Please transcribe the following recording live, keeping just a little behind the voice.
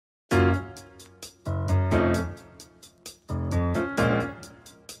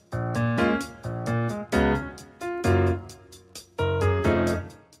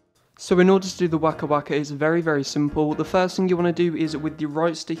So in order to do the Waka Waka, it's very simple. The first thing you want to do is with the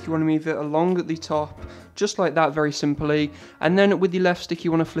right stick, you want to move it along at the top, just like that, very simply. And then with the left stick,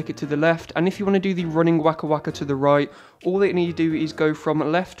 you want to flick it to the left. And if you want to do the running Waka Waka to the right, all that you need to do is go from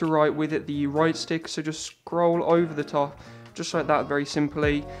left to right with the right stick. So just scroll over the top, just like that, very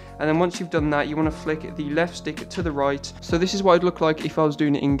simply. And then once you've done that, you want to flick the left stick to the right. So this is what it'd look like if I was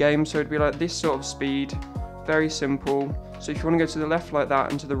doing it in game. So it'd be like this sort of speed. Very simple. So if you want to go to the left like that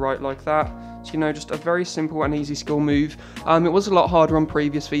and to the right like that, so just a very simple and easy skill move. It was a lot harder on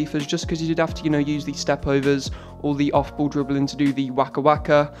previous FIFAs just because you did have to use the step overs or the off ball dribbling to do the Waka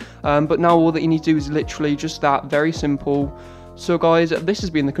Waka, but now all that you need to do is literally just that, very simple. So guys, this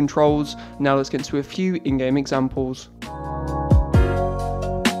has been the controls. Now let's get into a few in-game examples.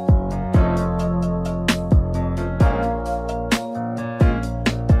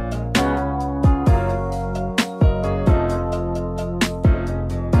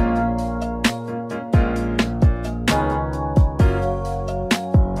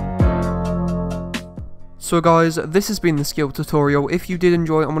 So guys, this has been the skill tutorial. If you did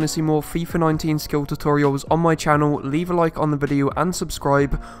enjoy and want to see more FIFA 19 skill tutorials on my channel, leave a like on the video and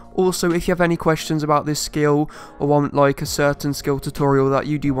subscribe. Also, if you have any questions about this skill or want like a certain skill tutorial that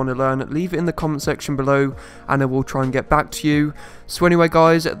you do want to learn, leave it in the comment section below and I will try and get back to you. So anyway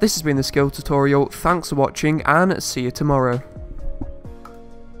guys, this has been the skill tutorial. Thanks for watching and see you tomorrow.